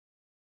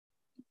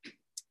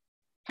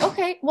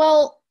Okay,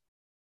 well,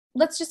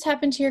 let's just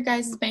tap into your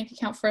guys' bank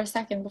account for a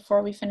second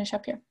before we finish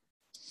up here.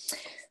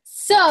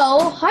 So,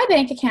 hi,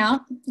 bank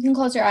account. You can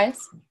close your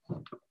eyes.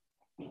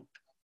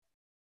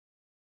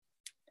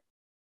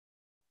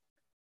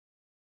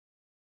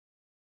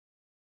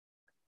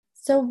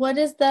 So, what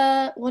is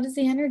the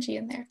energy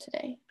in there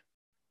today?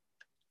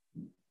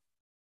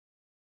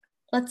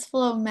 Let's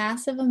flow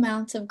massive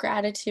amounts of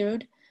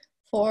gratitude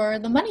for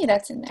the money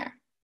that's in there.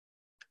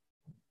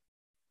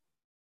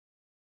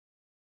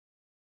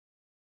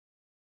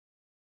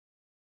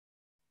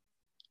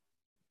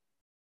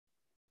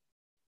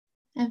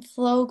 And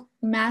flow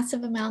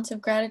massive amounts of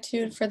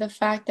gratitude for the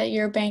fact that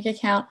your bank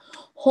account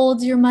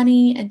holds your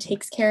money and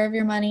takes care of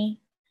your money.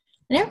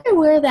 And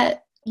everywhere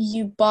that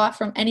you bought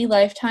from any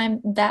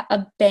lifetime that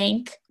a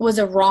bank was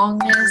a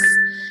wrongness,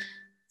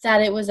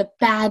 that it was a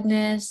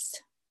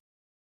badness,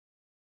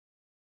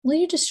 will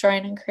you destroy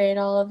and uncreate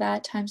all of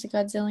that times a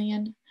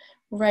godzillion?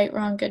 Right,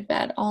 wrong, good,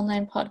 bad, all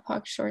 9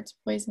 podpoc shorts,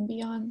 boys and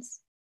beyonds.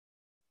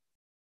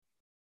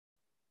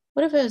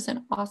 What if it was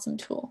an awesome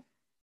tool?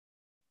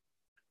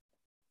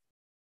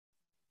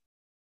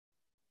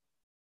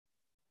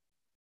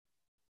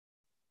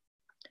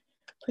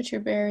 Put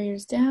your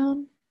barriers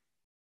down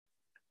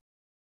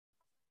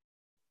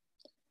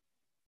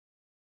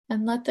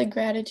and let the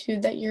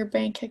gratitude that your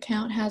bank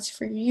account has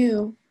for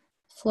you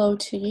flow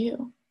to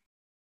you.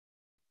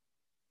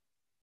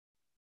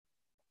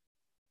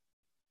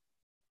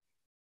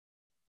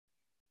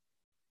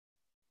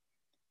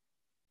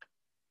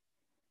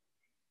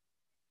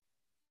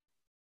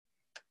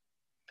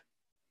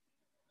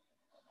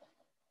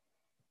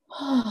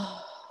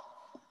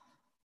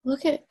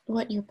 Look at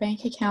what your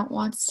bank account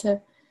wants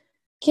to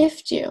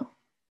gift you.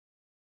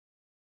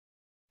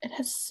 It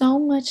has so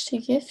much to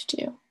gift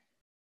you.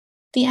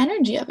 The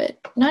energy of it,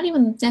 not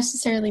even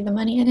necessarily the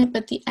money in it,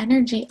 but the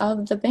energy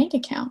of the bank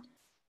account.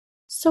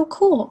 So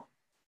cool.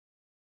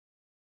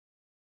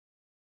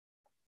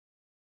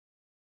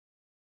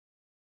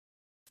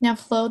 Now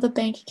flow the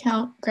bank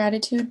account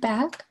gratitude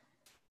back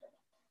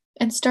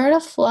and start a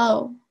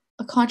flow,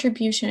 a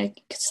contribution, a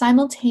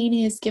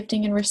simultaneous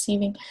gifting and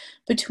receiving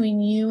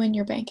between you and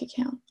your bank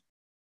account.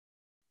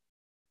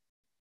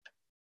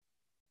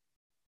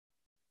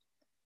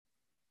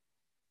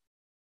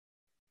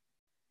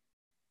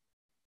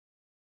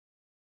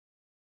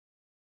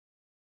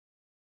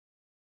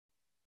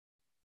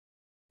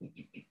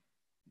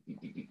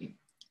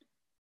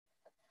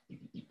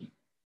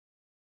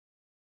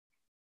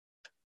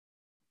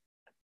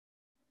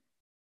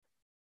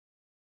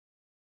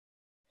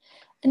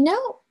 And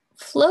now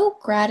flow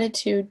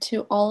gratitude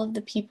to all of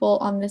the people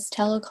on this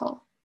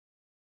telecall.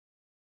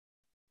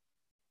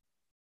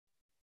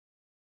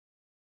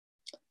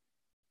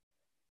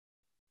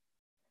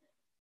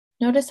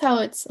 Notice how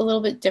it's a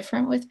little bit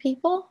different with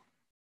people.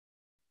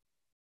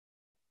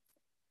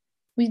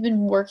 We've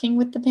been working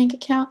with the bank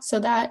account, so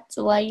that's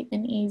light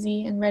and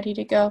easy and ready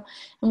to go.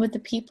 And with the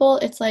people,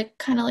 it's like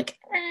kind of like,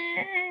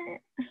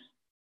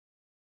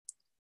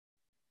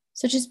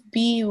 so just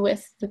be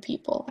with the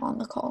people on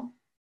the call.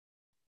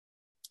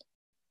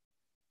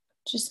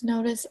 Just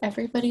notice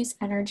everybody's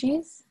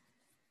energies.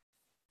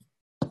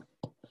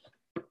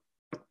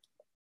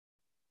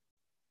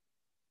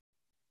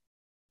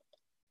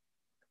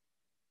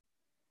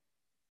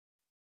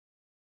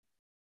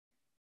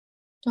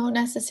 Don't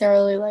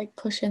necessarily like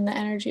push in the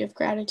energy of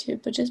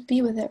gratitude, but just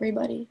be with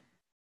everybody.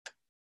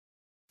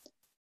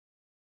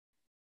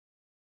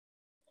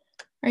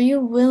 Are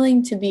you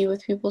willing to be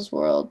with people's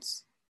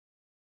worlds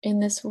in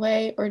this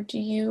way, or do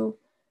you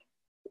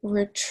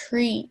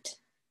retreat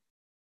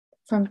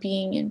from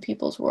being in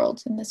people's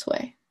worlds in this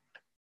way?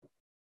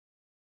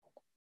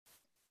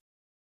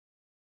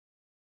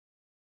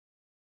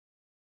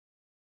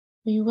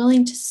 Are you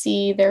willing to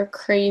see they're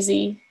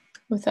crazy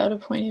without a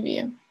point of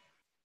view?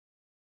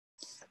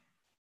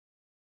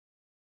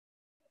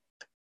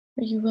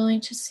 Are you willing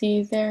to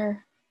see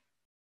their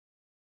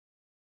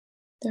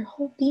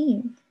whole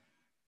being?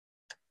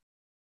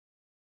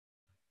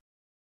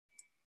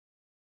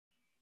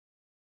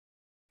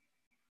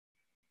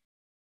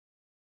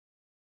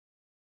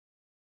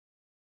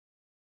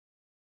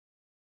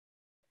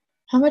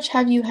 How much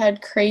have you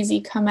had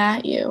crazy come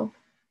at you?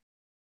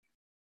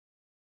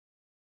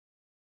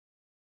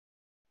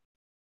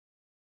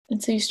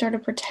 And so you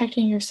started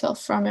protecting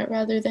yourself from it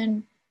rather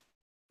than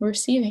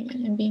receiving it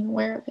and being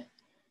aware of it.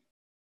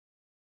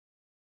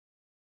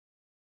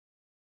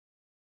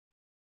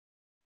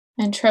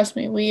 And trust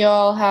me, we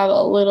all have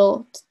a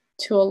little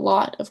to a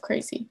lot of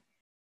crazy,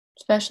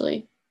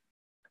 especially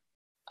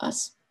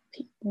us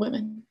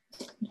women.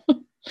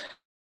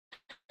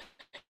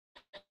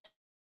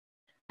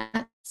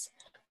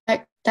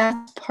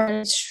 That's part of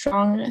the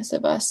strongness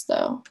of us,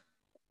 though.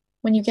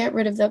 When you get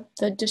rid of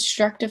the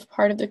destructive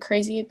part of the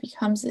crazy, it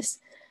becomes this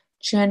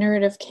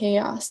generative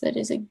chaos that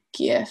is a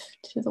gift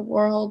to the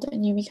world,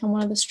 and you become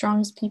one of the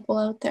strongest people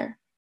out there.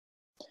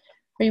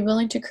 Are you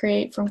willing to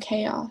create from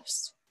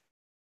chaos?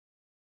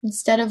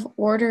 Instead of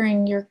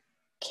ordering your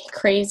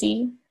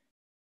crazy,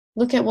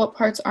 look at what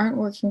parts aren't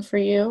working for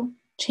you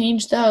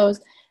change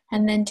those,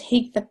 and then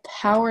take the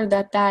power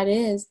that that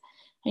is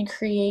and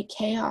create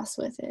chaos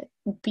with it.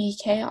 Be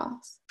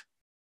chaos.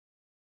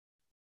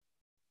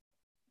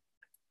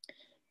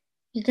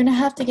 You're going to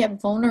have to get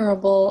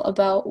vulnerable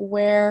about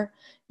where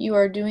you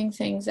are doing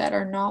things that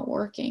are not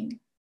working.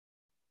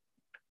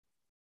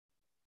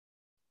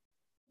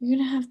 You're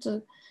going to have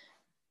to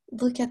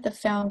look at the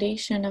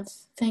foundation of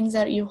things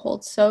that you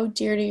hold so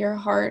dear to your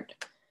heart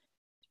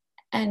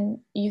and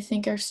you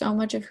think are so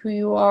much of who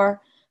you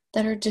are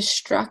that are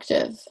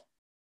destructive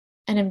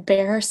and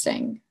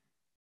embarrassing.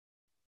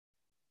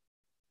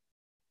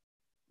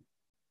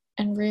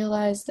 And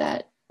realize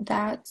that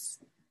that's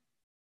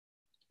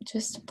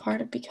just a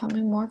part of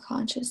becoming more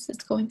conscious.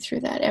 It's going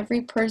through that.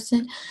 Every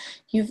person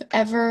you've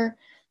ever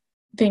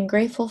been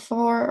grateful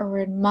for or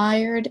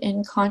admired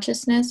in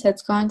consciousness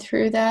has gone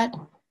through that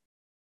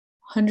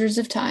hundreds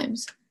of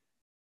times.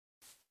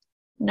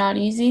 Not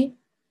easy,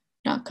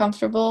 not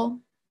comfortable,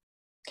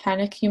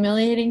 kind of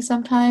humiliating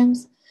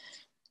sometimes,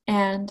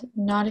 and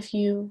not if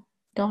you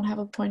don't have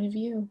a point of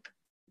view.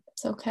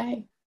 It's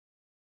okay.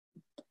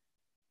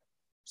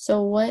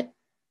 So what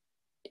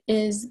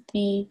is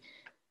the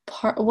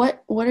part,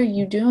 what are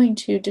you doing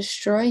to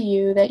destroy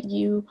you that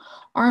you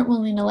aren't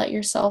willing to let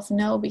yourself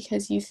know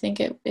because you think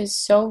it is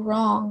so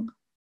wrong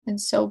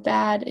and so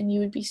bad and you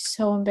would be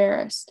so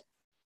embarrassed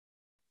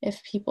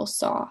if people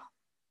saw?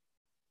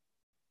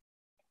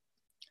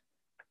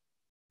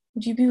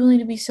 Would you be willing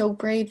to be so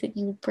brave that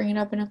you would bring it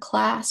up in a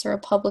class or a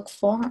public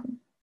forum?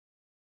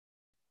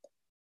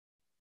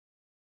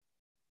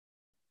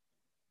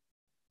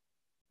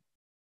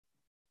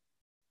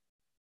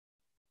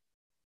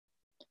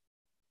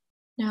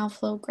 Now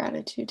flow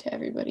gratitude to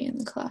everybody in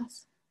the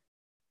class.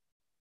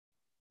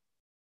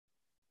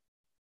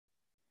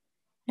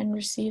 And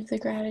receive the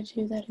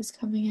gratitude that is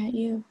coming at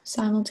you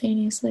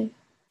simultaneously.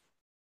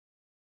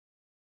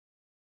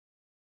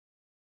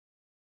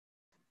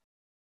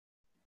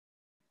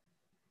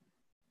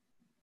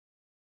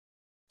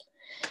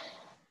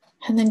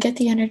 And then get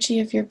the energy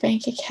of your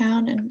bank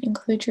account and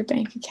include your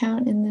bank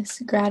account in this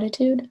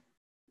gratitude.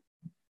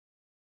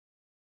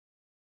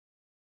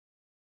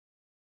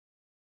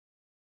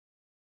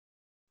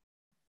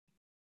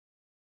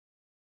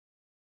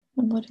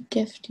 And what a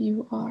gift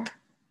you are.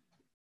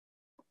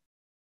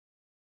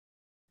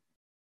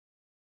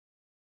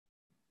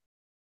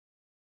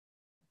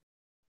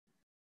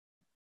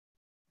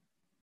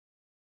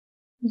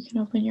 You can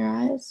open your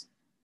eyes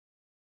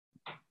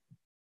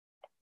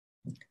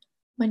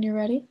when you're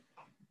ready.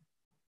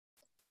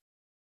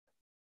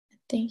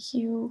 Thank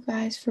you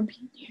guys for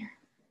being here.